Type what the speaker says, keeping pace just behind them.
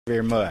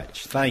Very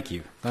much. Thank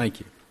you. Thank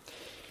you.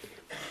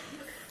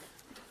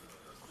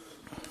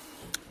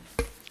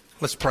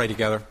 Let's pray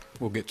together.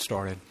 We'll get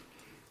started.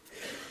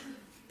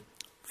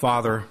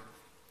 Father,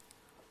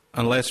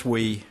 unless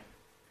we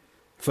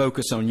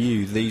focus on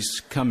you,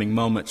 these coming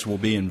moments will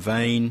be in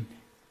vain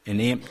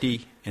and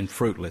empty and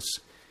fruitless.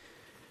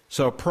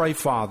 So I pray,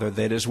 Father,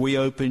 that as we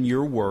open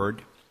your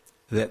word,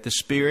 that the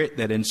Spirit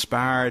that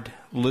inspired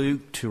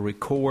Luke to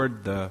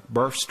record the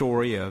birth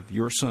story of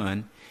your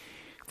Son,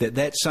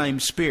 that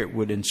same Spirit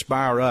would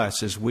inspire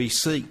us as we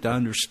seek to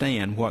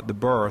understand what the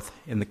birth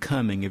and the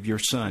coming of your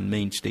Son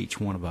means to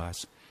each one of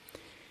us.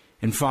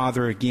 And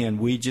Father, again,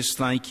 we just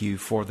thank you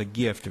for the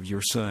gift of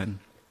your Son.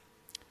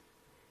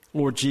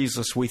 Lord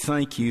Jesus, we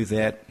thank you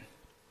that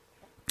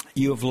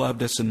you have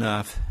loved us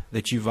enough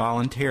that you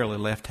voluntarily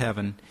left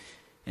heaven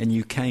and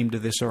you came to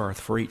this earth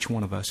for each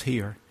one of us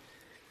here.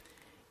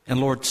 And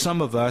Lord, some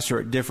of us are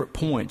at different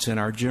points in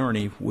our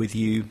journey with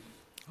you.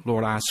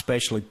 Lord, I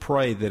especially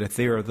pray that if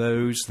there are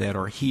those that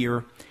are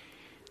here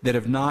that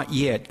have not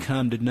yet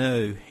come to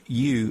know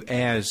you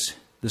as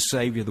the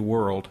Savior of the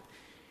world,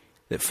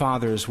 that,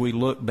 Father, as we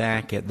look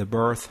back at the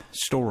birth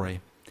story,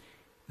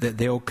 that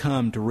they'll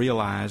come to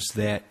realize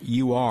that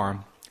you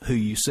are who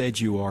you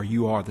said you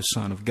are the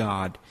Son of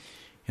God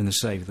and the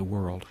Savior of the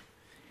world.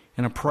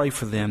 And I pray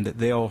for them that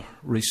they'll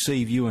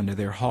receive you into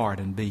their heart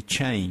and be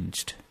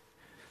changed.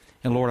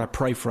 And Lord, I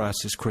pray for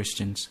us as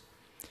Christians.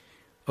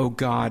 Oh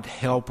God,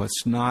 help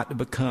us not to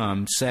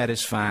become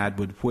satisfied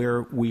with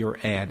where we are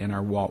at in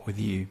our walk with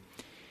you.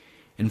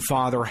 And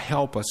Father,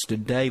 help us to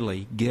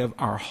daily give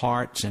our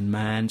hearts and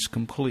minds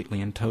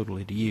completely and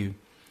totally to you.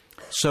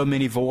 So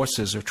many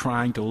voices are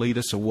trying to lead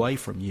us away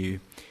from you.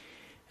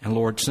 And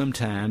Lord,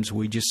 sometimes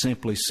we just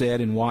simply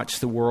sit and watch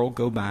the world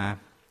go by,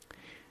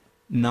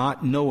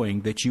 not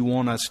knowing that you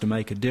want us to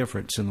make a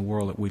difference in the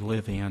world that we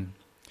live in.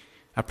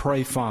 I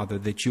pray, Father,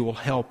 that you will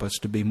help us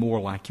to be more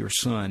like your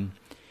Son.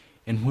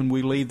 And when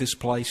we leave this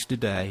place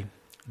today,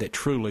 that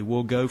truly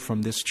we'll go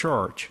from this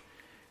church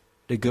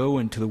to go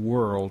into the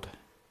world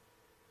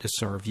to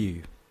serve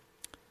you.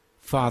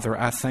 Father,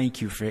 I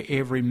thank you for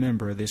every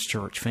member of this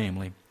church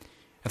family.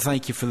 I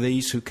thank you for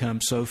these who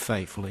come so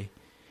faithfully.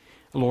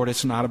 Lord,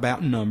 it's not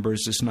about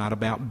numbers, it's not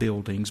about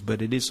buildings,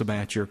 but it is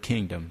about your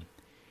kingdom.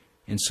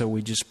 And so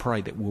we just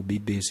pray that we'll be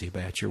busy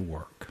about your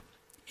work.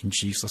 In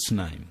Jesus'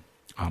 name,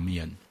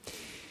 amen.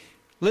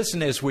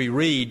 Listen as we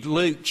read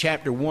Luke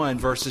chapter 1,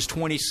 verses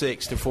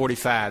 26 to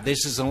 45.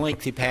 This is a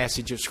lengthy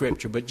passage of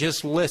Scripture, but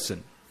just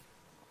listen.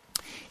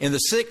 In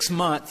the 6th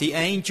month, the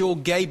angel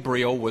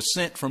Gabriel was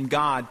sent from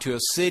God to a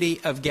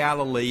city of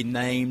Galilee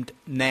named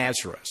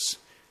Nazareth,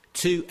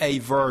 to a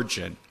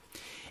virgin.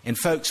 And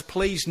folks,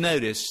 please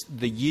notice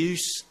the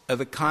use of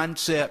the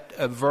concept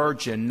of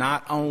virgin,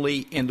 not only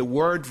in the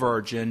word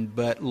virgin,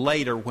 but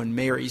later when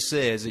Mary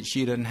says that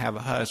she doesn't have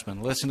a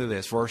husband. Listen to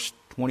this, verse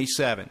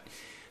 27.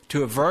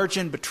 To a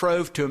virgin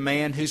betrothed to a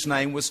man whose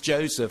name was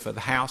Joseph of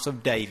the house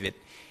of David,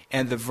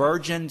 and the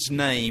virgin's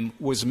name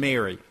was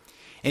Mary.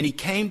 And he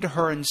came to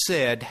her and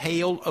said,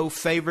 Hail, O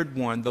favored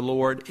one, the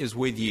Lord is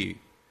with you.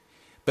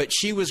 But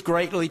she was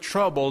greatly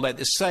troubled at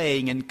the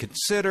saying, and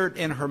considered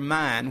in her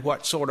mind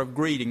what sort of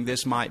greeting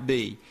this might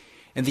be.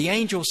 And the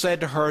angel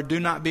said to her, Do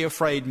not be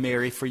afraid,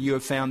 Mary, for you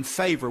have found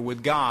favor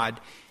with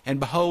God. And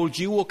behold,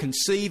 you will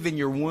conceive in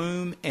your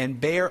womb and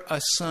bear a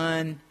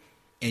son,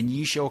 and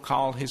ye shall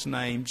call his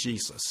name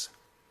Jesus.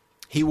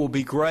 He will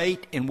be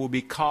great and will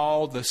be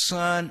called the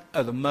Son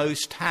of the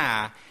Most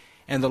High,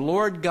 and the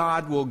Lord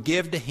God will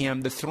give to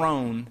him the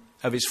throne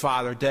of his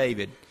father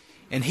David.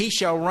 And he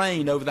shall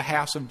reign over the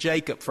house of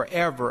Jacob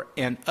forever,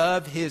 and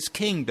of his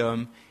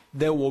kingdom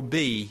there will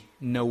be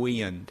no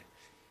end.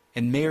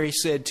 And Mary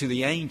said to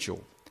the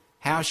angel,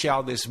 How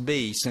shall this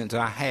be, since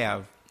I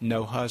have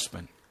no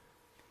husband?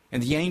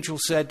 And the angel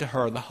said to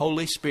her, The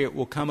Holy Spirit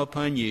will come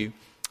upon you,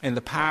 and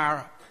the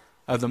power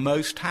of the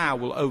Most High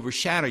will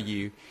overshadow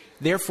you.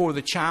 Therefore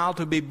the child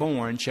to be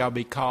born shall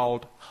be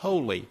called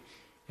Holy.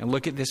 And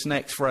look at this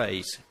next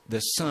phrase,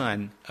 the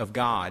Son of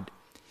God.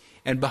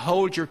 And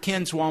behold, your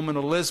kinswoman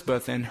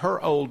Elizabeth in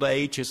her old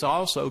age has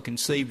also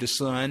conceived a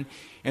son,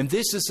 and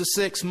this is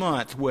the 6th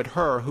month with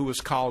her who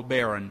was called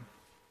barren.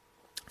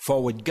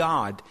 For with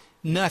God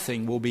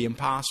nothing will be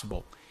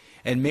impossible.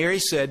 And Mary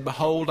said,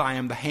 Behold, I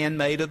am the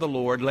handmaid of the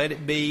Lord. Let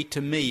it be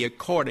to me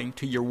according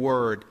to your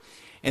word.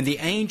 And the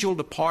angel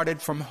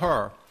departed from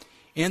her.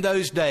 In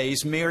those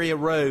days Mary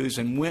arose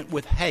and went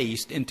with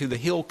haste into the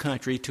hill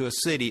country to a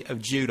city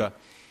of Judah.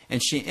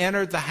 And she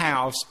entered the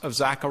house of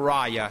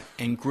Zechariah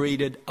and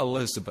greeted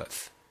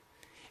Elizabeth.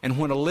 And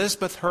when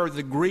Elizabeth heard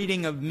the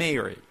greeting of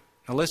Mary,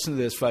 now listen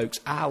to this, folks,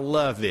 I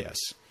love this.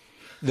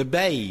 The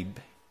babe,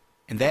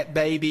 and that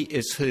baby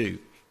is who?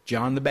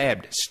 John the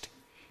Baptist.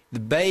 The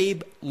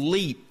babe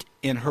leaped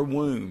in her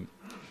womb.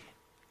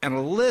 And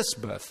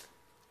Elizabeth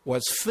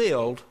was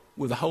filled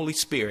with the Holy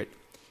Spirit,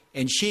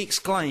 and she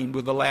exclaimed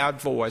with a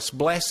loud voice,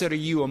 Blessed are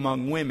you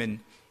among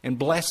women, and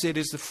blessed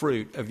is the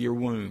fruit of your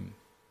womb.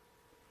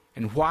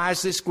 And why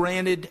is this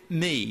granted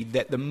me,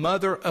 that the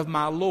mother of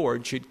my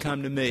Lord should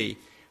come to me?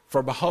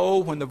 For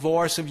behold, when the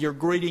voice of your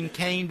greeting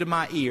came to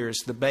my ears,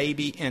 the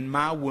baby in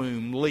my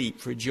womb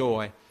leaped for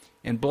joy.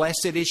 And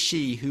blessed is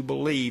she who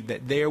believed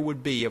that there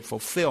would be a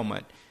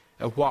fulfillment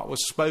of what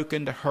was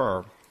spoken to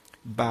her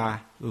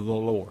by the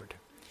Lord.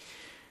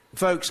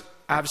 Folks,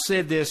 I've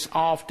said this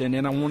often,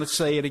 and I want to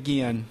say it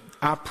again.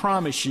 I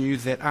promise you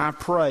that I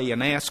pray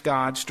and ask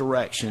God's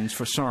directions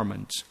for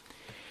sermons.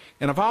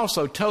 And I've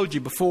also told you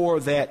before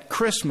that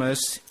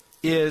Christmas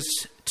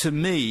is, to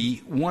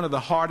me, one of the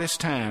hardest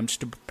times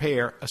to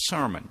prepare a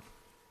sermon.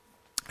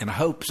 And I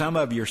hope some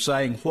of you are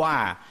saying,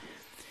 why?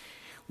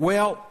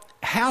 Well,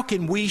 how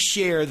can we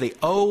share the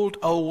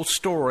old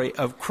story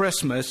of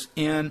Christmas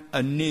in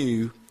a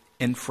new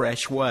and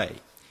fresh way?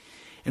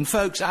 And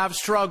folks, I've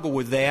struggled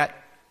with that.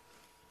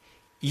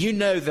 You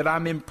know that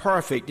I'm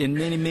imperfect in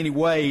many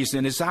ways,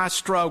 and as I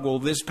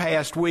struggled this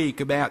past week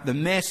about the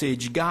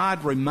message,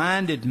 God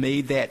reminded me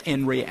that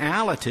in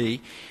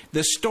reality,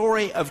 the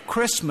story of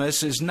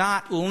Christmas is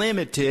not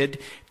limited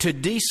to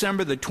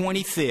December the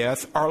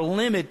 25th or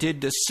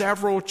limited to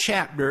several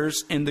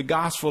chapters in the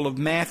Gospel of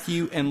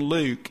Matthew and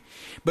Luke,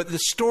 but the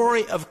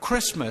story of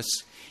Christmas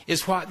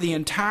is what the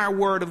entire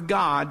Word of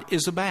God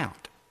is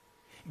about.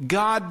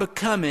 God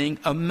becoming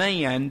a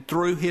man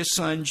through His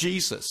Son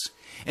Jesus.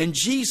 And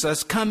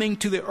Jesus coming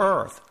to the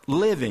earth,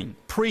 living,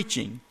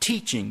 preaching,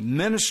 teaching,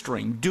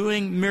 ministering,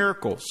 doing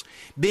miracles,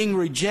 being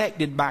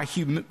rejected by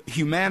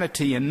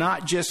humanity and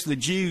not just the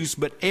Jews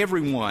but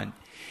everyone,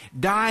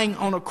 dying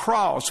on a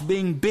cross,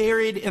 being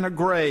buried in a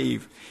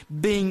grave,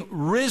 being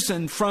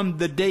risen from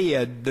the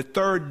dead the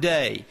third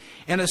day,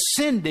 and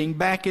ascending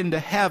back into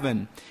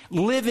heaven,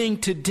 living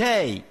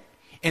today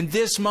in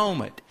this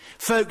moment.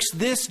 Folks,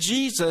 this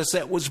Jesus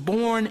that was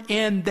born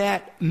in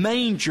that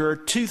manger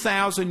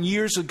 2,000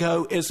 years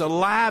ago is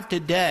alive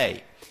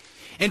today.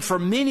 And for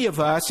many of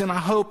us, and I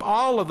hope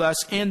all of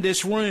us in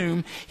this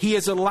room, He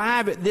is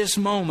alive at this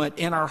moment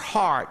in our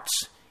hearts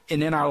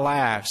and in our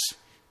lives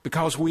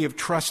because we have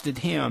trusted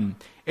Him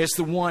as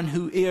the one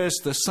who is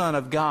the Son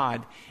of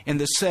God and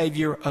the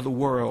Savior of the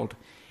world.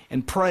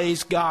 And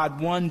praise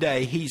God, one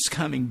day He's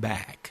coming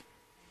back.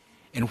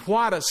 And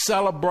what a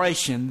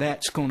celebration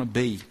that's going to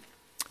be.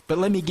 But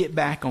let me get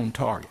back on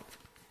target.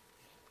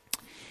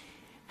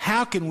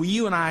 How can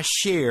you and I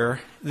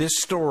share this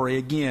story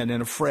again in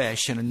a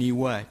fresh and a new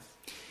way?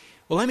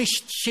 Well, let me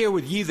share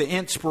with you the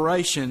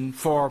inspiration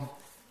for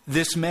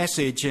this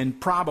message,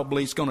 and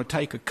probably it's going to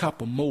take a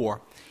couple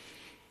more.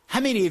 How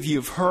many of you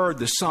have heard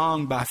the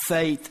song by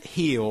Faith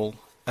Hill,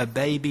 "A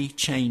Baby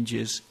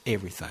Changes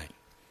Everything"?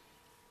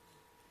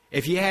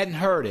 If you hadn't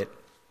heard it,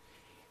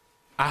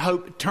 I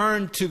hope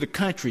turn to the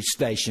country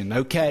station,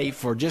 okay,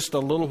 for just a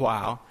little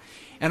while.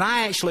 And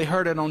I actually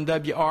heard it on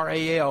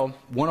WRAL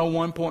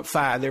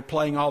 101.5. They're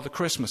playing all the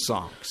Christmas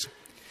songs.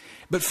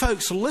 But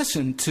folks,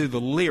 listen to the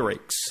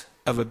lyrics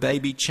of "A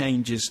Baby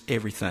Changes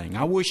Everything."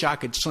 I wish I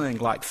could sing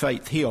like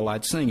Faith Hill.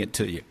 I'd sing it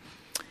to you.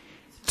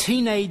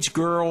 Teenage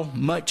girl,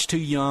 much too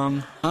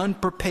young,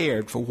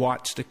 unprepared for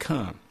what's to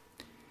come.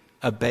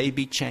 A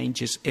baby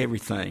changes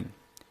everything.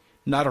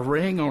 Not a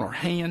ring on her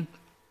hand.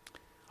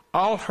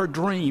 All her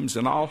dreams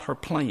and all her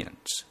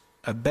plans.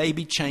 A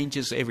baby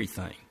changes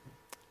everything.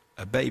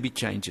 A baby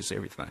changes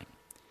everything.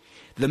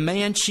 The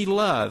man she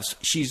loves,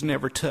 she's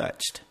never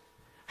touched.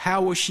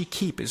 How will she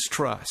keep his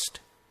trust?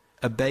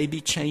 A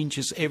baby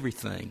changes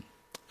everything.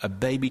 A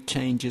baby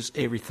changes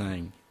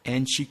everything.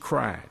 And she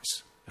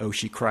cries. Oh,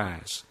 she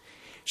cries.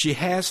 She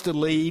has to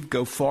leave,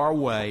 go far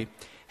away.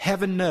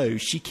 Heaven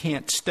knows she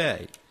can't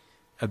stay.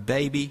 A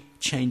baby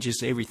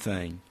changes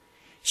everything.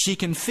 She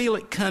can feel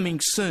it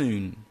coming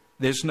soon.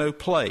 There's no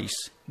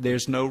place.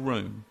 There's no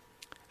room.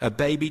 A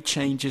baby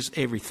changes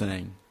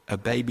everything. A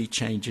baby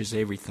changes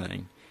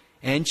everything.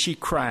 And she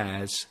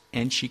cries,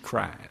 and she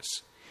cries.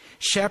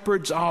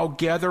 Shepherds all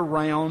gather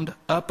round,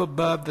 up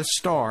above the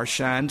star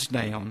shines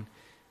down.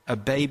 A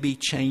baby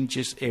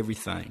changes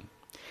everything.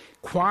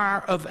 Choir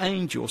of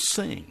angels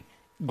sing,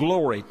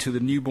 glory to the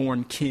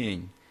newborn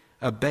King.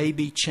 A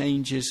baby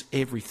changes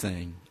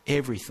everything,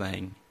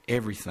 everything,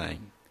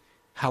 everything.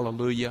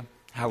 Hallelujah,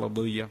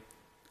 hallelujah,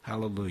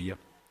 hallelujah,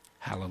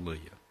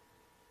 hallelujah.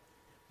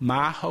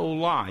 My whole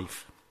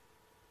life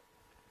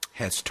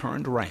has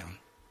turned around.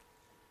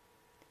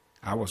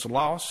 I was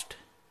lost,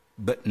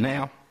 but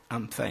now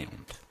I'm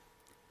found.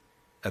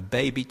 A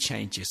baby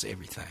changes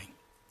everything.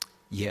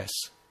 Yes,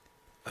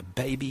 a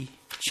baby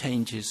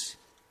changes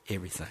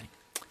everything.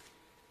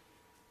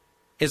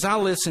 As I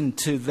listened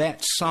to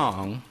that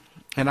song,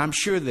 and I'm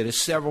sure that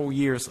it's several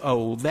years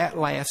old, that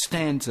last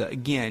stanza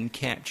again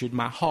captured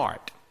my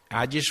heart.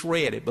 I just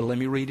read it, but let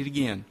me read it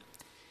again.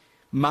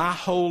 My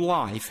whole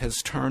life has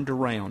turned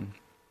around.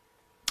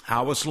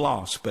 I was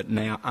lost, but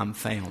now I'm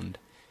found.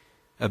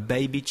 A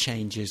baby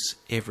changes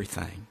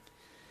everything.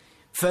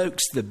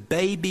 Folks, the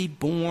baby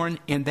born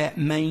in that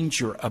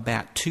manger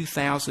about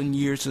 2,000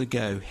 years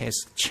ago has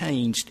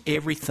changed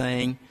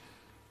everything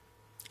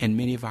in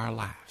many of our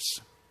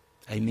lives.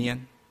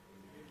 Amen?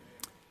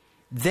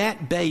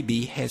 That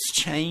baby has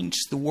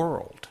changed the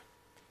world.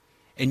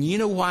 And you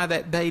know why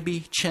that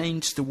baby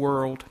changed the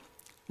world?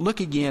 Look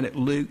again at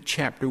Luke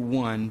chapter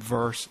 1,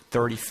 verse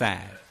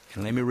 35.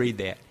 And let me read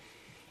that.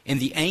 And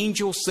the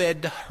angel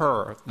said to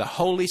her, the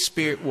Holy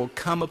Spirit will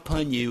come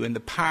upon you, and the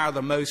power of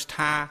the Most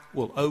High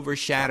will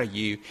overshadow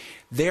you.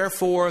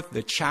 Therefore,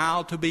 the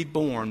child to be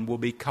born will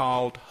be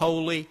called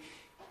Holy.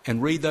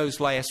 And read those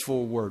last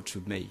 4 words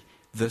with me.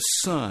 The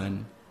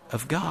Son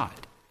of God.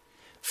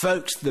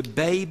 Folks, the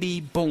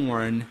baby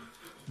born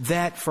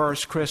that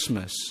first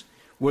Christmas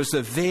was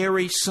the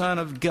very Son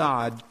of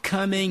God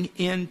coming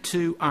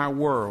into our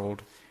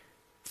world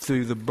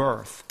through the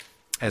birth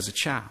as a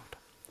child.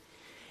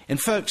 And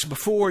folks,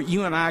 before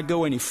you and I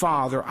go any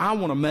farther, I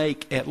want to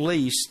make at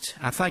least,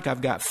 I think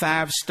I've got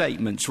 5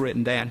 statements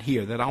written down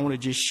here that I want to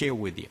just share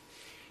with you.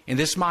 And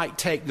this might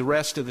take the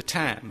rest of the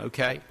time,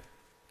 okay?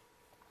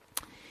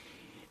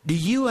 Do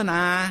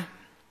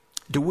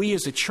we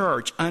as a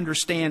church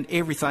understand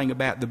everything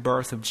about the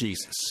birth of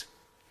Jesus?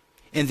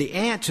 And the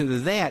answer to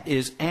that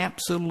is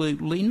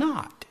absolutely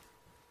not.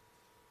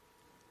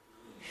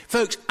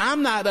 Folks,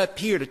 I'm not up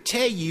here to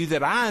tell you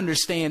that I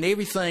understand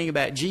everything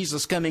about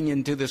Jesus coming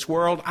into this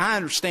world. I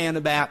understand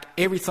about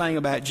everything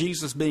about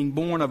Jesus being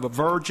born of a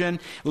virgin,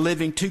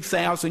 living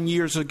 2,000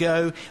 years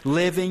ago,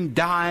 living,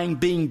 dying,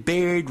 being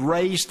buried,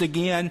 raised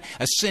again,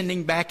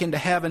 ascending back into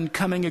heaven,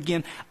 coming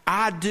again.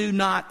 I do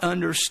not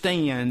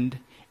understand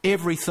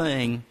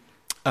everything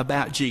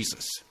about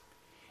Jesus.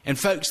 And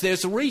folks,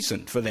 there's a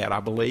reason for that, I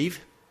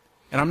believe.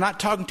 And I'm not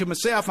talking to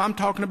myself, I'm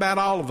talking about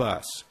all of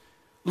us.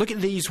 Look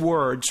at these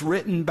words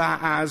written by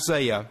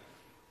Isaiah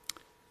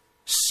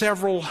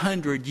several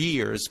hundred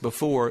years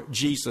before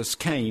Jesus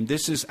came.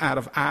 This is out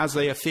of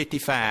Isaiah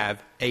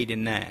 55, 8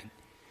 and 9.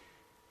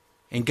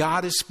 And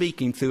God is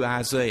speaking through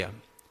Isaiah.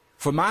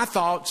 For my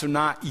thoughts are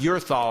not your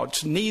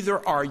thoughts,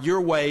 neither are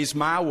your ways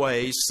my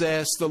ways,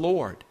 says the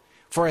Lord.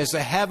 For as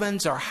the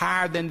heavens are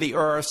higher than the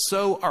earth,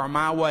 so are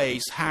my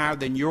ways higher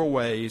than your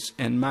ways,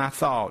 and my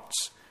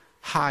thoughts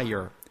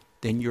higher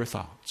than your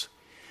thoughts.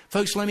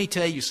 Folks, let me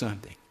tell you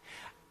something.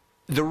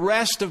 The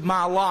rest of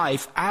my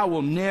life, I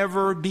will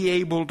never be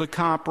able to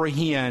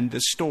comprehend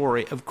the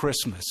story of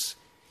Christmas.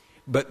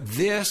 But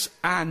this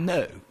I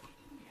know,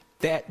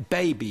 that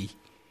baby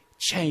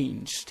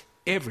changed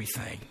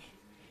everything.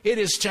 It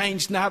has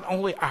changed not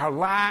only our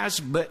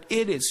lives, but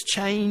it has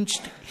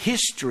changed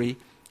history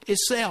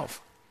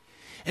itself.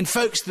 And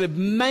folks, the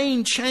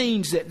main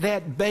change that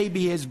that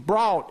baby has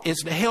brought is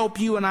to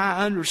help you and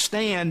I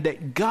understand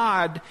that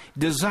God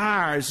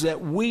desires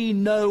that we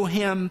know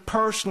Him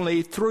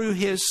personally through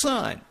His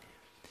Son.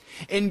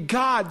 And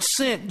God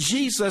sent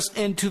Jesus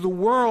into the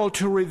world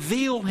to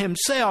reveal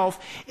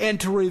Himself and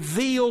to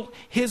reveal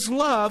His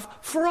love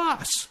for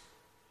us.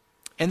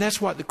 And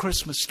that's what the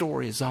Christmas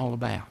story is all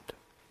about.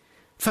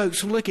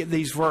 Folks, look at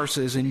these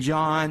verses in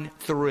John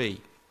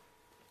 3,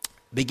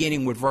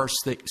 beginning with verse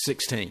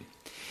 16.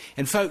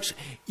 And folks,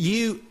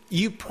 you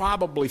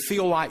probably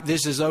feel like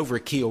this is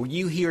overkill.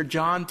 You hear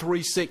John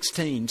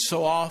 3:16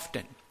 so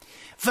often.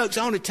 Folks,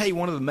 I want to tell you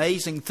one of the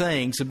amazing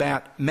things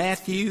about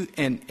Matthew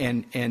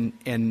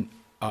and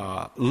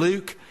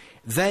Luke.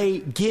 They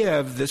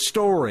give the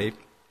story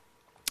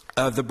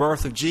of the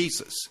birth of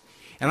Jesus.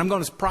 And I'm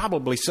going to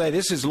probably say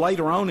this is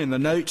later on in the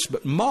notes,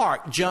 but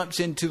Mark jumps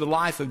into the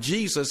life of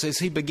Jesus as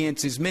he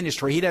begins his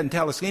ministry. He doesn't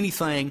tell us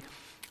anything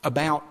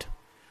about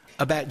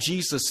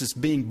Jesus as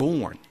being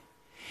born.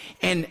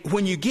 And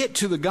when you get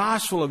to the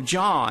Gospel of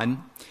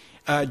John,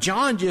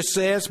 John just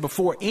says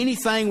before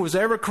anything was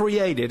ever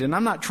created, and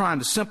I'm not trying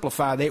to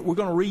simplify that. We're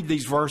going to read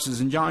these verses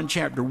in John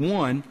chapter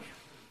 1.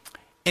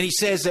 And he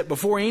says that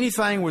before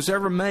anything was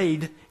ever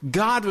made,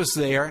 God was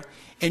there,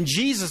 and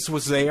Jesus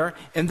was there,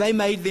 and they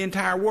made the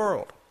entire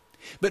world.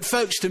 But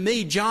folks, to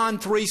me, John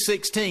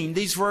 3:16,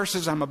 these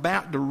verses I'm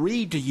about to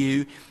read to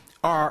you,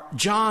 are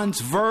John's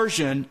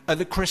version of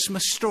the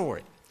Christmas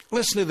story.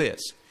 Listen to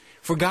this.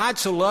 For God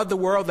so loved the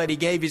world that He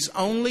gave His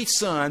only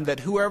Son,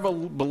 that whoever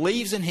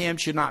believes in Him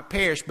should not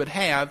perish but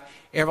have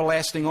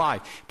everlasting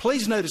life.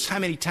 Please notice how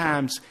many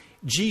times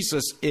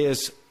Jesus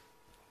is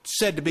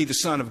said to be the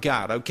Son of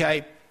God,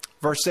 okay?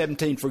 Verse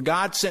 17, for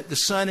God sent the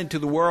Son into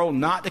the world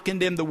not to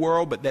condemn the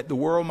world, but that the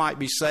world might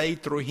be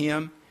saved through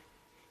Him.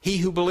 He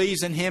who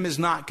believes in Him is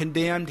not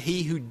condemned.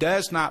 He who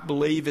does not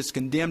believe is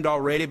condemned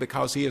already,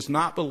 because he has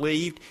not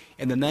believed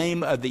in the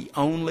name of the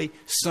only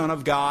Son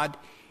of God.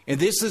 And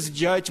this is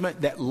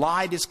judgment, that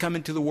light is come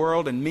into the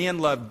world, and men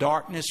love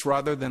darkness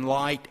rather than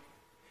light,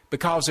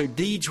 because their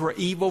deeds were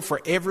evil.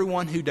 For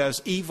everyone who does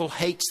evil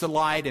hates the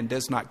light and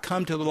does not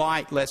come to the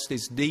light, lest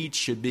his deeds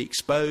should be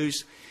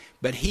exposed.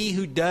 But he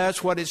who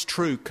does what is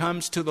true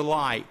comes to the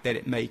light, that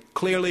it may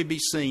clearly be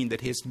seen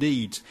that his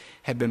deeds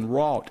have been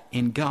wrought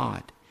in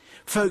God.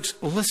 Folks,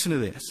 listen to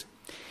this.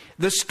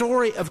 The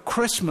story of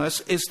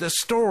Christmas is the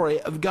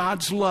story of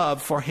God's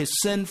love for His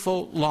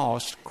sinful,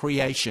 lost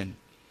creation.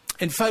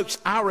 And folks,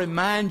 I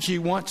remind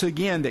you once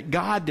again that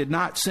God did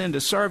not send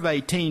a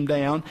survey team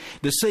down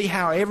to see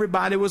how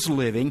everybody was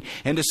living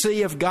and to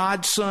see if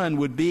God's Son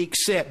would be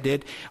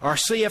accepted, or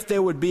see if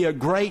there would be a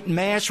great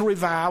mass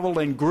revival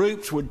and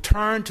groups would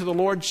turn to the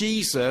Lord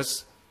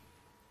Jesus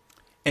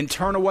and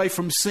turn away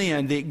from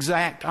sin, the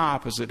exact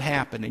opposite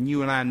happened, and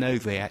you and I know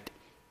that.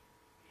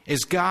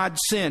 As God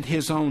sent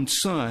His own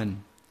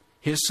Son,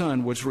 His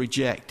Son was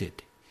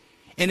rejected.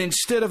 And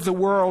instead of the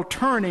world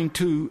turning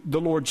to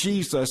the Lord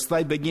Jesus,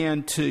 they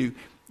began to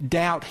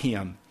doubt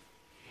Him.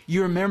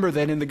 You remember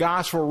that in the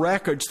gospel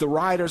records, the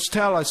writers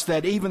tell us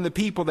that even the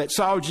people that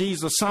saw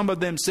Jesus, some of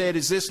them said,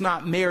 "Is this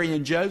not Mary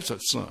and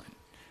Joseph's son?"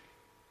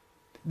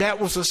 That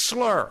was a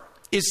slur.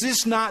 Is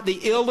this not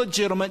the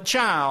illegitimate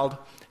child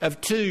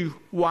of two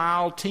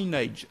wild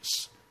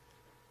teenagers?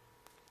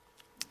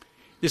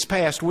 This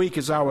past week,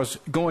 as I was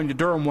going to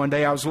Durham one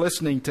day, I was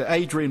listening to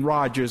Adrian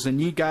Rogers,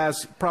 and you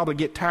guys probably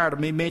get tired of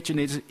me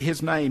mentioning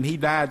his name. He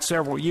died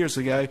several years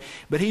ago,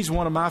 but he's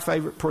one of my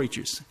favorite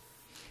preachers.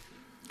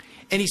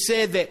 And he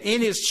said that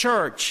in his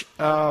church,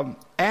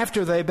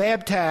 after they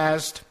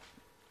baptized,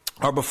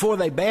 or before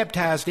they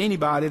baptized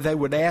anybody, they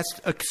would ask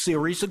a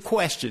series of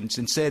questions,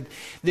 and said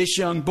this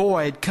young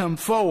boy had come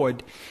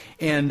forward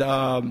and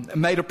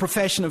made a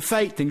profession of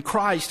faith in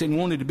Christ and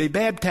wanted to be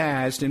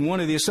baptized. And one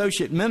of the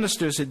associate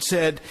ministers had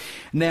said,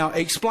 "Now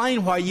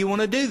explain why you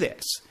want to do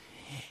this."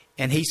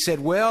 And he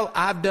said, "Well,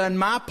 I've done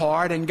my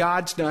part and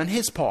God's done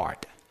His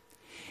part."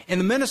 And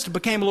the minister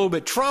became a little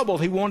bit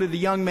troubled. He wanted the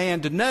young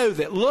man to know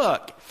that,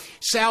 look,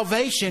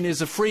 salvation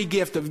is a free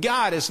gift of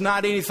God. It's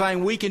not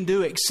anything we can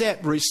do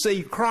except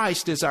receive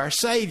Christ as our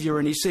Savior.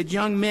 And he said,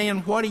 "Young man,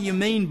 what do you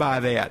mean by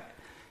that?"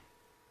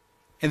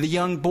 And the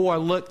young boy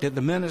looked at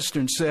the minister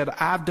and said,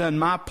 "I've done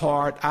my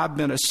part. I've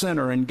been a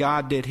sinner, and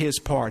God did His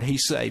part. He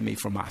saved me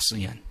from my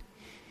sin."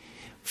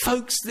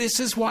 Folks, this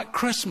is what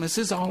Christmas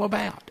is all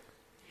about.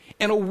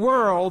 In a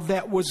world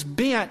that was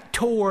bent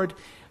toward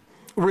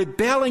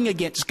rebelling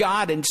against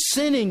God and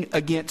sinning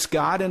against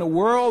God, in a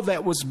world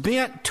that was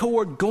bent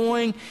toward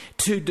going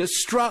to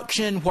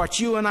destruction, what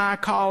you and I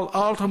call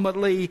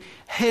ultimately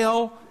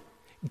hell,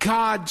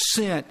 God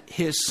sent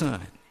His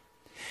Son.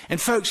 And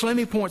folks, let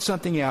me point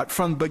something out.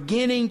 From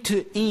beginning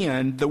to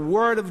end, the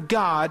Word of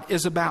God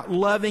is about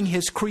loving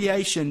His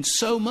creation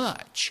so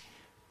much.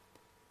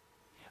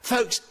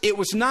 Folks, it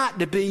was not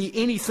to be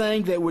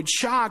anything that would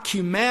shock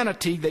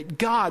humanity that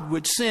God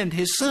would send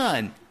His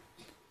Son.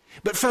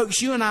 But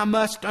folks, you and I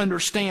must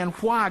understand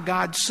why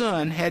God's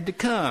Son had to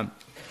come.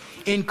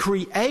 In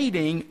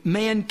creating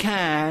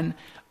mankind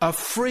a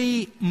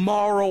free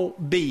moral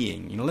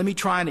being. Let me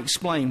try and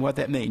explain what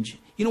that means.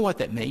 You know what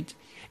that means?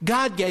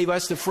 God gave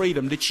us the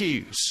freedom to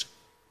choose.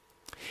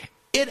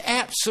 It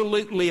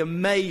absolutely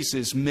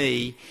amazes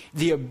me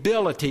the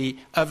ability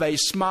of a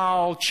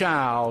small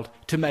child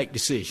to make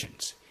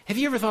decisions. Have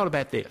you ever thought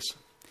about this?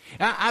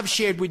 I've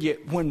shared with you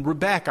when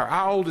Rebecca,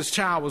 our oldest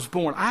child, was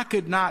born, I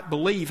could not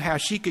believe how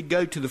she could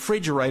go to the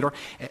refrigerator,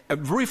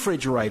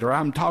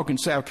 I'm talking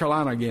South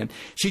Carolina again.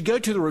 She'd go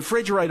to the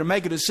refrigerator and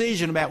make a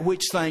decision about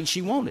which thing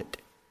she wanted.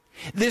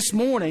 This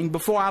morning,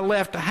 before I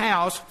left the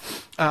house,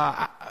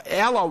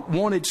 Ella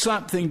wanted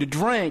something to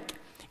drink,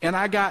 and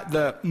I got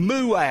the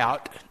moo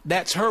out.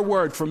 That's her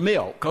word for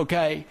milk,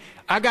 okay?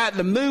 I got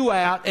the moo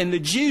out and the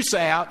juice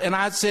out, and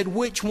I said,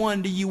 "Which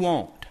one do you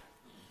want?"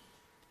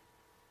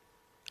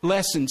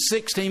 Less than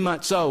 16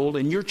 months old,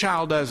 and your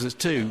child does this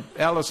too.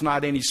 Ella's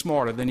not any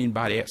smarter than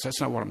anybody else.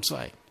 That's not what I'm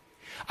saying.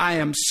 I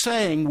am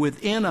saying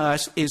within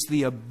us is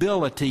the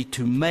ability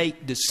to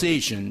make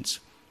decisions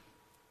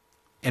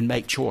and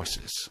make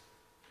choices.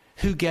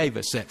 Who gave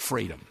us that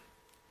freedom?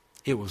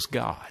 It was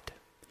God.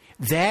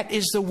 That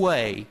is the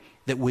way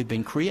that we've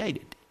been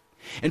created.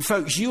 And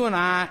folks, you and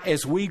I,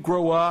 as we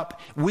grow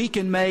up, we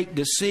can make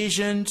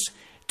decisions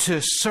to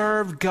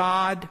serve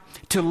God,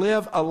 to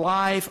live a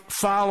life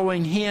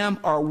following Him,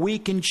 or we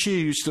can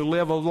choose to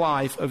live a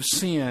life of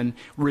sin,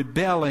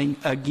 rebelling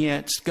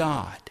against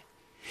God.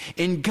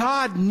 And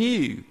God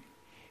knew,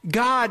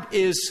 God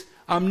is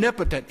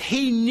omnipotent.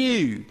 He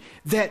knew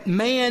that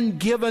man,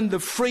 given the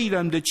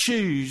freedom to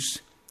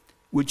choose,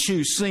 would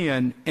choose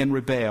sin and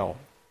rebel.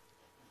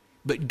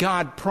 But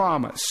God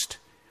promised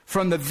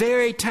from the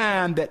very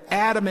time that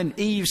Adam and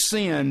Eve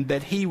sinned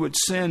that He would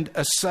send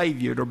a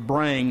Savior to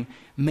bring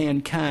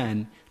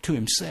mankind to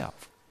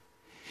Himself.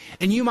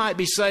 And you might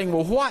be saying,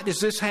 well, what does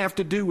this have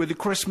to do with the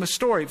Christmas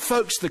story?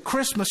 Folks, the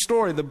Christmas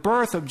story, the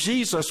birth of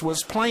Jesus,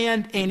 was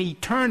planned in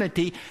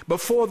eternity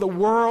before the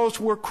worlds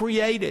were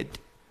created.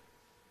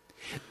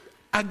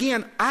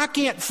 Again, I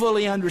can't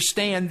fully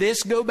understand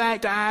this. Go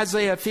back to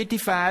Isaiah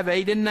 55,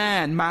 8 and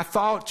 9. My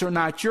thoughts are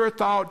not your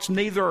thoughts,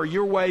 neither are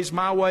your ways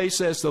my ways,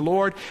 says the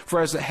Lord.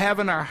 For as the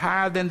heaven are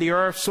higher than the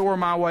earth, so are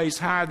my ways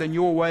higher than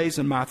your ways,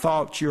 and my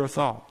thoughts your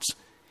thoughts.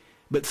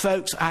 But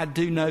folks, I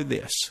do know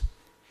this.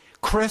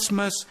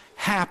 Christmas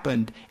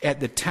happened at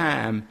the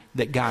time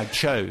that God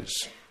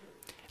chose.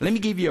 Let me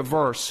give you a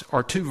verse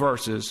or two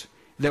verses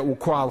that will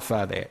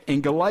qualify that.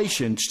 In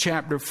Galatians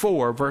chapter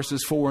 4,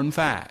 verses 4 and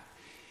 5.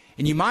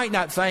 And you might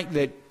not think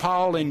that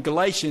Paul in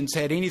Galatians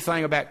had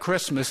anything about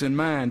Christmas in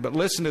mind, but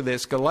listen to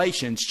this,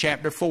 Galatians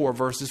chapter 4,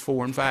 verses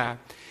 4 and 5.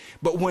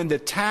 But when the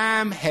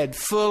time had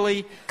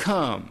fully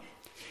come,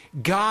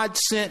 God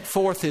sent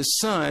forth His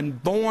Son,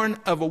 born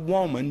of a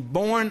woman,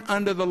 born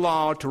under the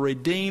law, to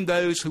redeem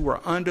those who were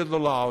under the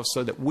law,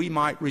 so that we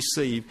might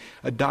receive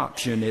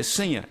adoption as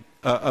sons.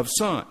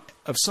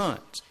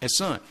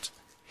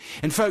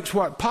 And folks,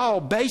 what Paul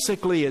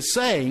basically is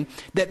saying,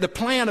 that the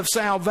plan of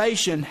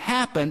salvation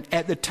happened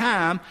at the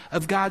time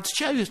of God's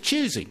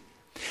choosing.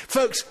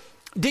 Folks,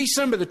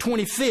 December the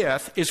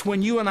 25th is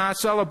when you and I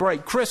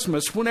celebrate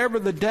Christmas. Whenever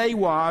the day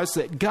was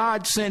that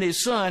God sent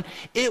His Son,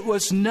 it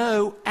was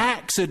no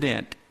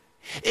accident.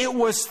 It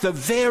was the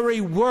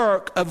very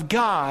work of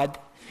God,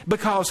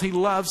 because He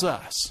loves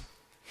us.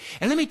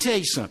 And let me tell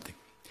you something.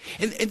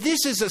 And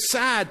this is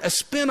a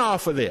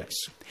spin-off of this.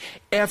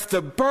 If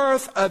the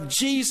birth of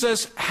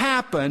Jesus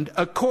happened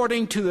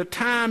according to the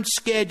time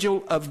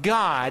schedule of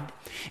God,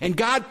 and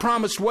God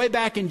promised way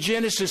back in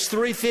Genesis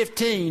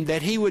 3:15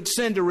 that He would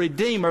send a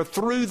Redeemer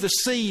through the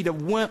seed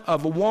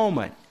of a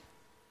woman.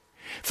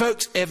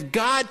 Folks, if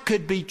God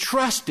could be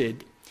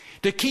trusted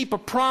to keep a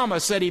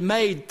promise that He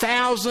made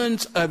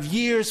thousands of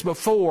years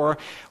before,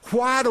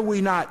 why do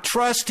we not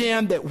trust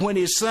Him that when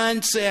His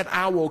Son said,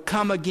 "I will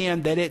come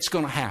again," that it's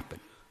going to happen?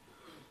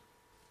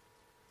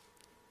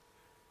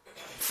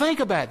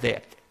 Think about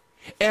that.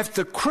 If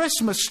the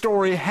Christmas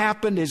story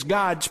happened as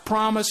God's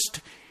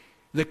promised,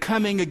 the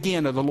coming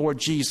again of the Lord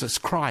Jesus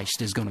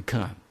Christ is going to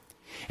come.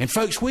 And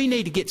folks, we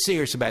need to get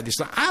serious about this.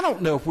 Now, I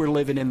don't know if we're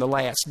living in the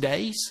last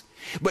days,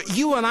 but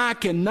you and I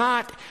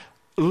cannot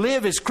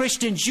live as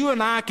Christians. You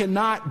and I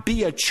cannot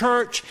be a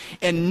church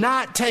and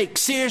not take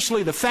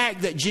seriously the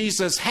fact that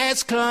Jesus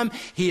has come.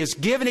 He has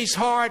given His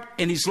heart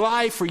and His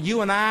life for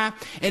you and I,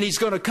 and He's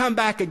going to come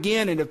back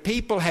again. And if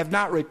people have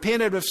not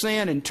repented of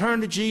sin and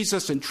turned to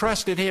Jesus and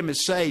trusted Him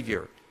as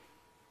Savior,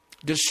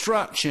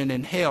 destruction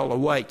and hell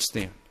awaits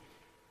them.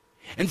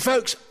 And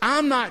folks,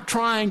 I'm not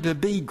trying to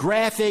be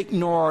graphic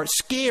nor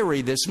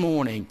scary this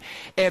morning.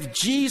 If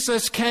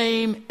Jesus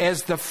came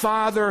as the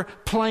Father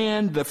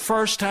planned the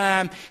first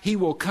time, He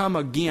will come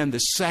again the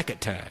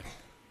second time.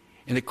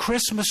 And the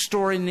Christmas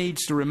story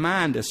needs to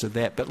remind us of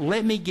that. But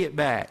let me get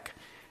back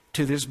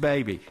to this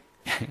baby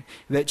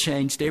that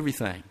changed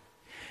everything.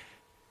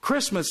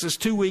 Christmas is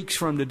 2 weeks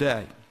from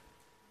today.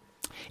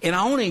 And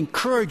I want to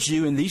encourage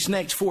you in these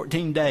next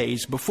 14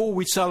 days, before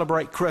we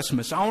celebrate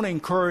Christmas, I want to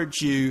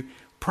encourage you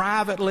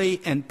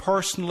privately and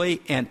personally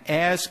and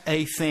as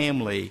a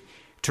family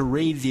to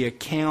read the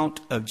account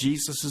of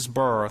Jesus'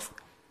 birth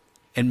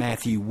in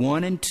Matthew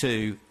 1 and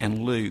 2 and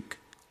Luke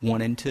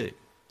 1 and 2.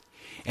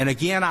 And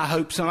again, I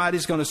hope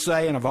somebody's going to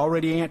say, and I've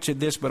already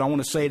answered this, but I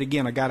want to say it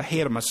again. I got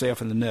ahead of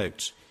myself in the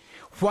notes.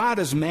 Why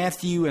does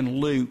Matthew and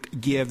Luke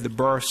give the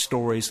birth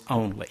stories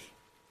only?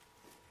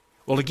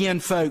 Well, again,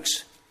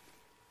 folks,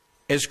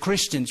 as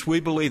Christians, we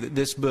believe that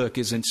this book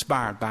is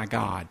inspired by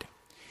God.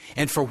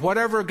 And for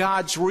whatever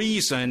God's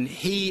reason,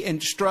 He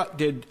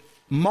instructed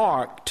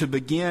Mark to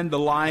begin the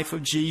life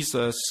of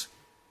Jesus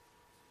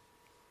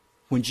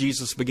when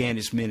Jesus began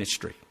His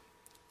ministry.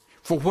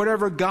 For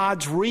whatever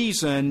God's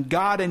reason,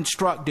 God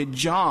instructed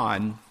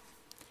John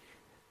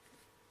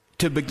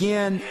to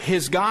begin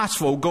his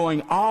gospel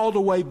going all the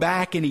way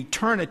back in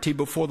eternity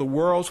before the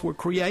worlds were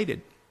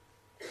created.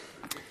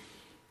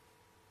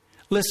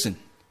 Listen,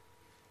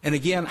 and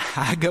again,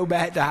 I go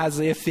back to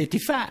Isaiah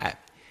 55.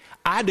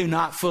 I do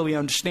not fully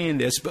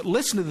understand this, but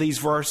listen to these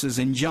verses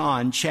in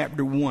John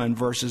chapter 1,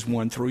 verses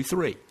 1 through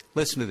 3.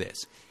 Listen to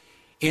this.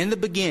 In the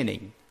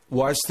beginning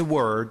was the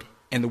Word,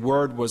 and the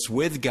Word was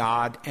with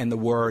God, and the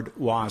Word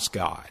was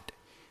God.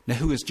 Now,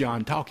 who is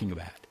John talking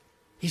about?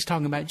 He's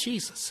talking about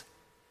Jesus.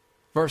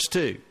 Verse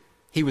 2.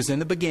 He was in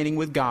the beginning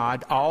with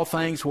God. All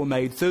things were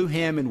made through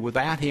Him, and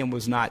without Him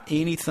was not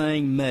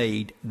anything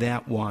made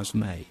that was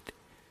made.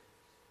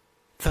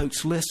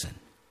 Folks, listen.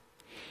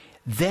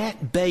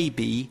 That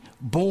baby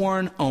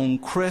born on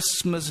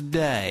Christmas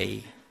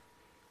Day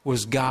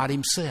was God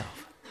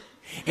Himself.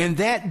 And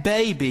that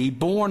baby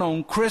born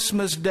on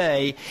Christmas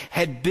Day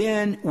had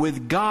been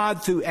with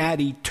God throughout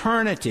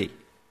eternity.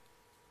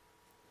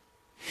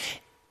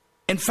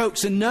 And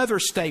folks, another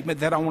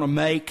statement that I want to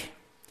make.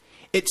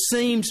 It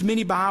seems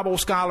many Bible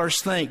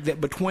scholars think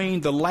that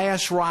between the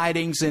last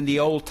writings in the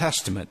Old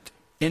Testament,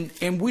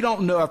 and we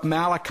don't know if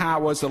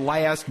Malachi was the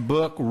last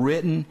book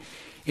written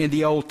in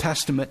the Old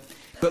Testament,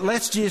 but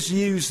let's just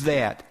use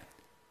that.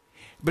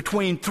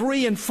 Between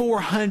 300 and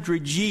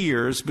 400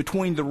 years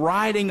between the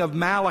writing of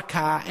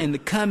Malachi and the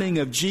coming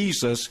of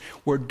Jesus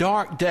were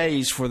dark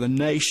days for the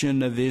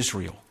nation of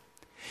Israel.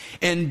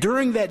 And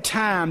during that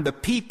time, the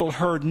people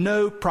heard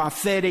no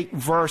prophetic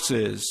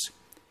verses.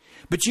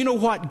 But you know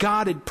what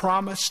God had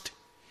promised?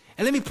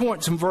 And let me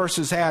point some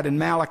verses out in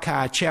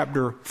Malachi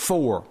chapter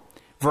 4,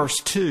 verse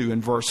 2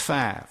 and verse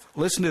 5.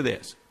 Listen to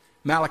this.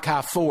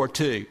 Malachi 4,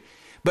 2.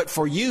 But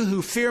for you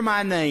who fear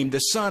my name, the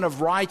Son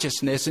of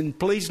Righteousness, and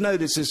please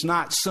notice it's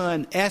not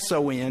Son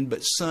S-O-N,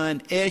 but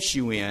Son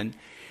S-U-N,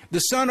 the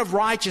Son of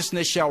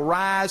Righteousness shall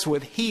rise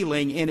with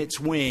healing in its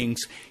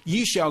wings.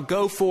 You shall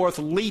go forth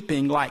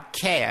leaping like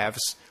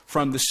calves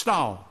from the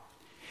stall.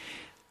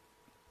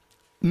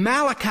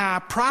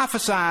 Malachi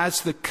prophesies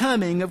the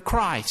coming of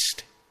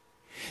Christ.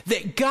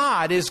 that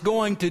God is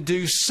going to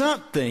do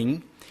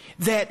something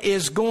that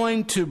is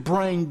going to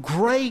bring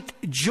great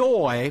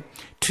joy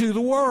to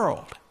the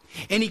world.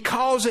 And he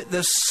calls it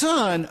the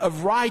Son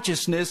of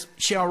Righteousness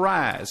shall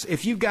rise.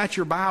 If you've got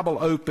your Bible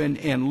open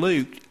in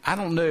Luke, I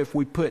don't know if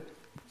we put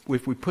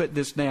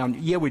this down.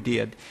 Yeah, we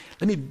did.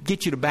 Let me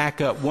get you to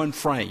back up one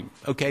frame.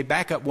 Okay,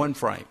 back up one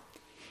frame.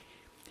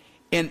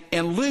 In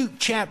Luke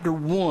chapter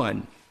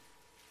 1,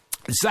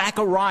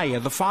 Zechariah,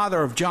 the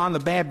father of John the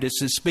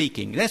Baptist, is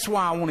speaking. That's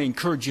why I want to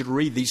encourage you to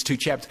read these two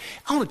chapters.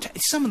 I want to tell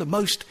you some of the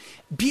most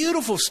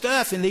beautiful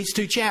stuff in these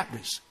two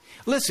chapters.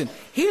 Listen,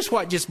 here's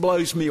what just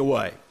blows me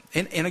away.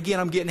 And again,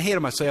 I'm getting ahead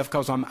of myself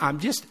because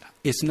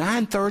it's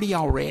 9:30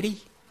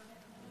 already.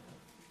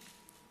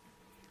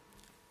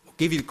 I'll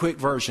give you the quick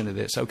version of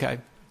this, okay?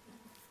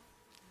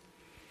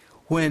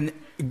 When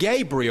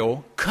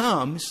Gabriel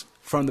comes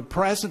from the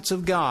presence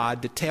of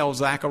God to tell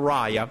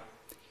Zechariah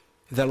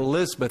that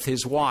Elizabeth,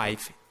 his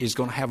wife, is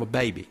going to have a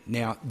baby.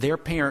 Now, they're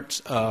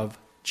parents of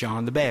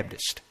John the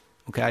Baptist,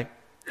 okay?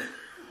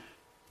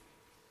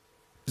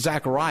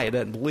 Zechariah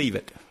doesn't believe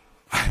it.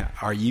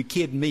 Are you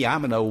kidding me?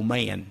 I'm an old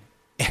man.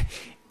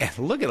 And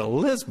look at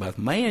Elizabeth.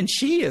 Man,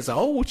 she is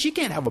old. She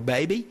can't have a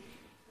baby.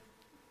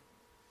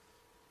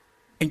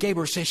 And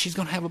Gabriel says she's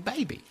going to have a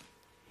baby.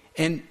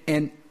 And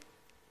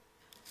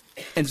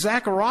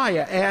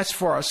Zechariah asks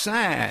for a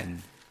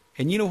sign.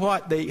 And you know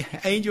what the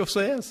angel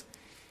says?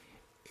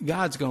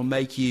 God's going to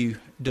make you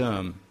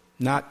dumb.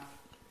 Not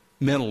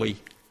mentally.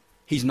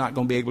 He's not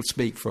going to be able to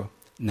speak for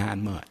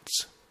 9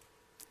 months.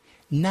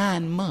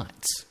 9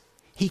 months.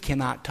 He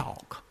cannot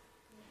talk.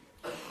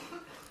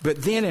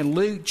 But then in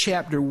Luke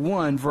chapter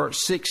 1,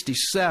 verse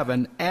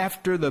 67,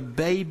 after the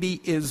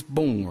baby is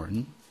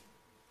born,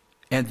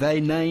 and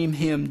they name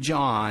him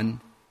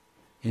John,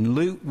 in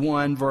Luke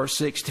 1, verse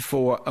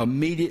 64,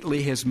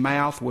 immediately his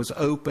mouth was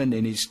opened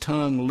and his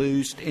tongue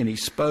loosed, and he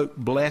spoke,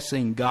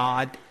 blessing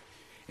God.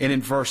 And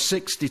in verse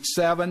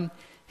 67,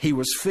 he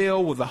was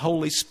filled with the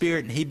Holy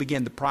Spirit, and he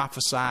began to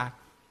prophesy.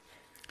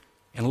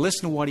 And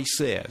listen to what he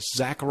says.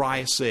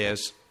 Zechariah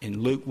says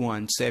in Luke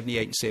 1,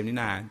 78 and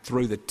 79,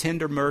 through the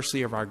tender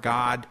mercy of our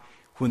God,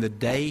 when the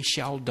day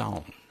shall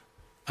dawn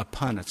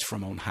upon us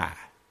from on high.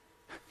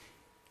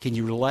 Can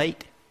you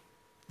relate?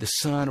 The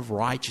Son of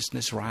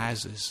Righteousness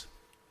rises.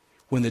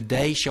 When the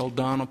day shall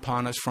dawn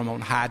upon us from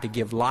on high, to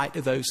give light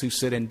to those who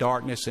sit in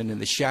darkness and in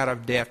the shadow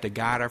of death, to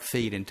guide our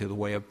feet into the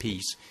way of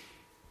peace.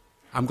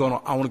 I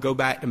want to go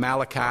back to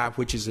Malachi,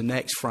 which is the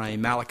next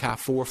frame, Malachi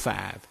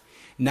 4:5.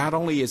 Not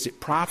only is it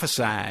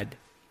prophesied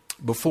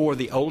before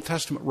the Old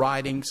Testament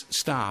writings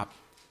stop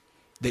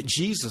that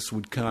Jesus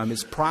would come,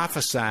 it's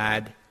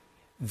prophesied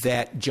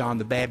that John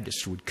the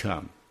Baptist would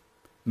come.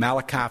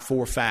 Malachi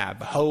 4:5.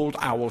 Behold,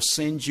 I will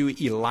send you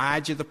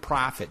Elijah the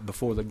prophet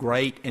before the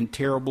great and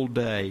terrible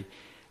day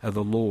of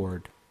the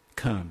Lord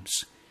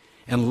comes.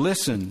 And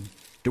listen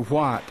to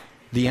what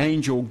the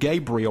angel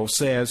Gabriel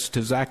says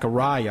to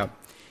Zechariah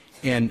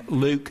in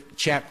Luke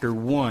chapter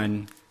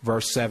 1,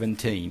 verse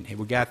 17. Have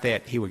we got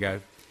that? Here we go.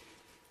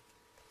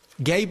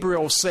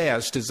 Gabriel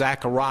says to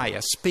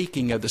Zechariah,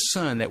 speaking of the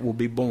son that will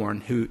be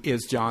born, who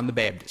is John the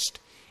Baptist,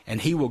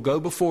 and he will go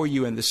before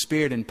you in the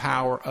spirit and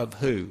power of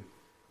who?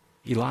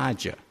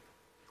 Elijah.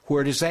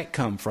 Where does that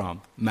come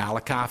from?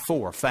 Malachi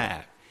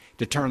 4:5.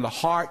 To turn the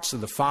hearts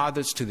of the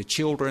fathers to the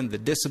children, the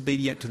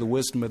disobedient to the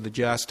wisdom of the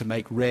just, to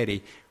make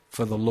ready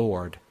for the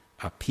Lord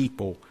a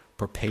people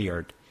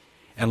prepared.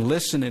 And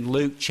listen in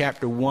Luke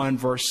chapter 1,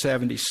 verse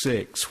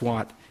 76,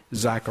 what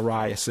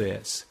Zechariah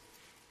says.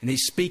 And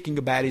he's speaking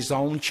about his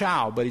own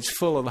child, but he's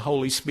full of the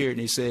Holy Spirit.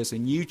 And he says,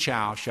 and you,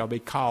 child, shall be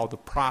called the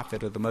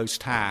prophet of the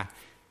Most High,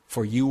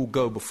 for you will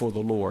go before the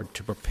Lord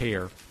to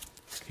prepare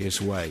his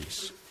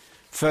ways.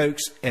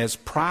 Folks, as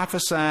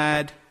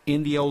prophesied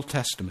in the Old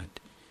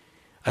Testament,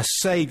 a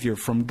Savior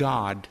from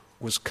God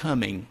was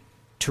coming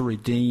to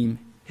redeem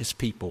his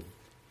people.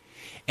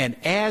 And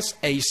as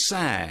a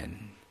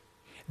sign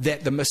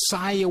that the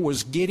Messiah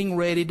was getting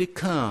ready to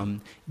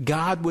come,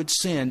 God would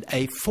send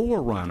a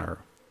forerunner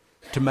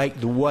to make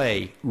the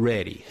way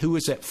ready. Who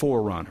is that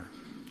forerunner?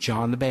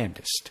 John the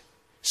Baptist,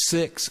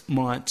 6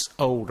 months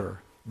older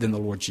than the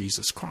Lord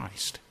Jesus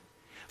Christ.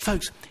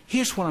 Folks,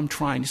 here's what I'm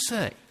trying to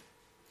say.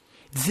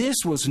 This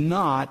was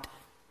not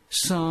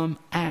some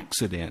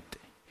accident.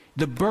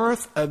 The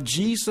birth of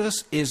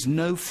Jesus is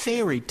no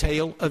fairy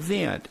tale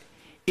event.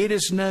 It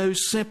is no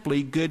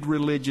simply good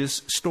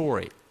religious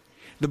story.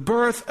 The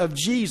birth of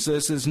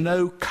Jesus is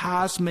no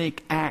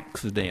cosmic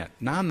accident.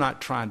 Now, I'm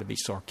not trying to be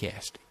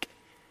sarcastic.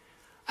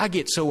 I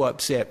get so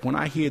upset when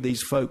I hear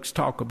these folks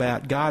talk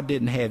about God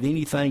didn't have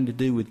anything to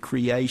do with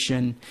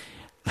creation.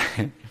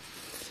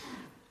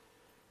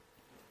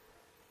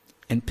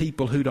 And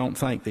people who don't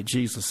think that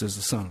Jesus is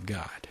the Son of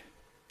God.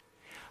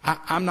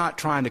 I'm not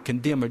trying to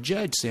condemn or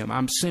judge them.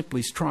 I'm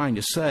simply trying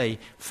to say,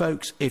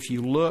 folks, if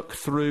you look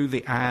through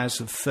the eyes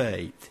of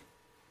faith,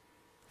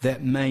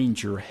 that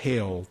manger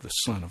held the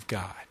Son of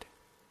God.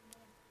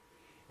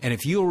 And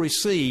if you'll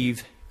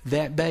receive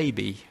that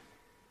baby,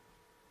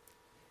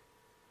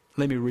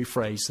 let me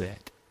rephrase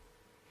that.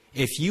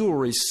 if you will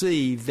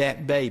receive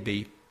that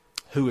baby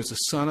who is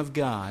a Son of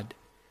God,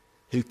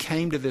 who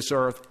came to this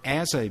earth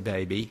as a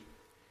baby,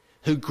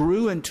 who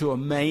grew into a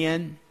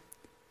man,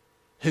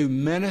 who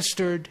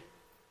ministered,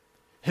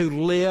 who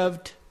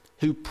lived,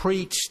 who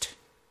preached,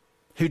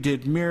 who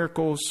did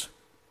miracles,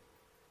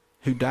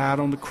 who died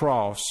on the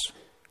cross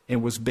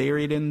and was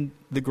buried in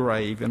the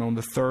grave, and on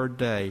the third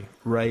day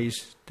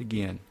raised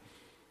again.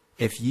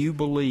 If you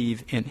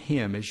believe in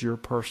Him as your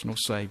personal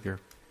Savior,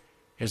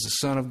 as the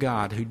Son of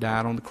God who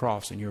died on the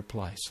cross in your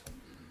place,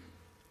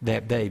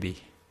 that baby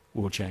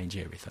will change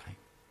everything.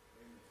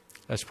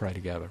 Let's pray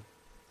together.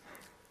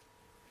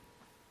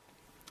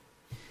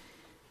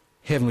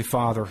 Heavenly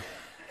Father,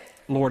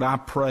 Lord, I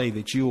pray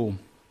that you'll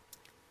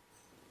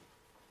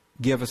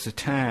give us a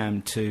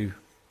time to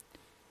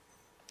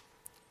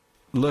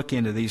look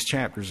into these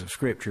chapters of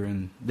Scripture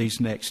in these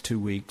next 2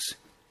 weeks.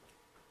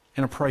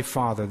 And I pray,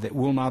 Father, that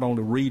we'll not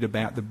only read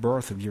about the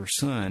birth of your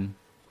Son,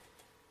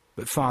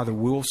 but, Father,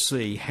 we'll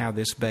see how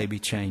this baby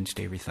changed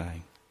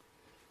everything.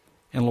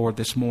 And, Lord,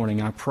 this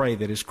morning I pray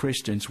that as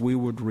Christians we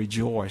would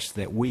rejoice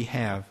that we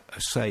have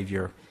a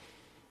Savior,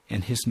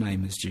 and His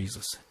name is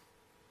Jesus.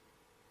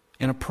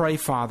 And I pray,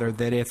 Father,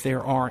 that if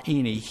there are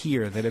any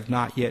here that have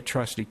not yet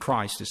trusted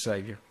Christ as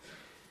Savior,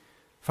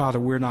 Father,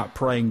 we're not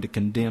praying to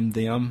condemn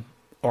them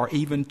or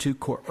even to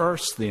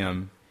coerce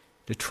them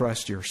to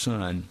trust your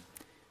Son,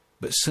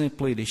 but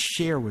simply to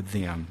share with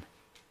them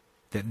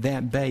that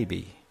that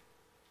baby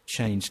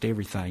changed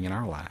everything in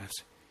our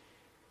lives.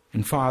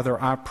 And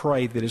Father, I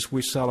pray that as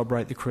we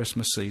celebrate the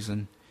Christmas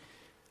season,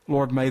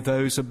 Lord, may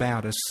those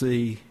about us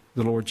see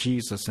the Lord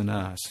Jesus in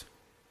us.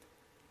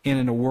 And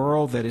in a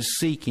world that is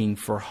seeking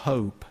for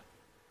hope,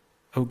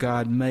 oh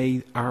God,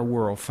 may our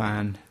world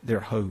find their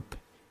hope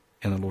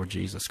in the Lord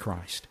Jesus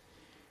Christ.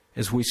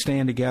 As we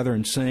stand together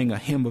and sing a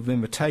hymn of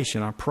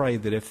invitation, I pray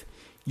that if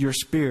your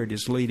Spirit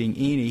is leading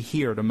any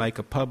here to make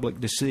a public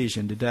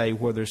decision today,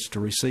 whether it's to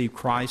receive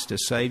Christ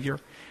as Savior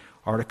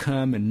or to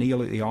come and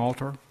kneel at the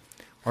altar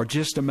or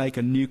just to make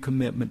a new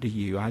commitment to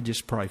you, I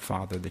just pray,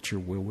 Father, that your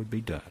will would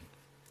be done.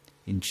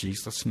 In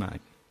Jesus' name,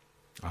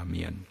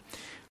 amen.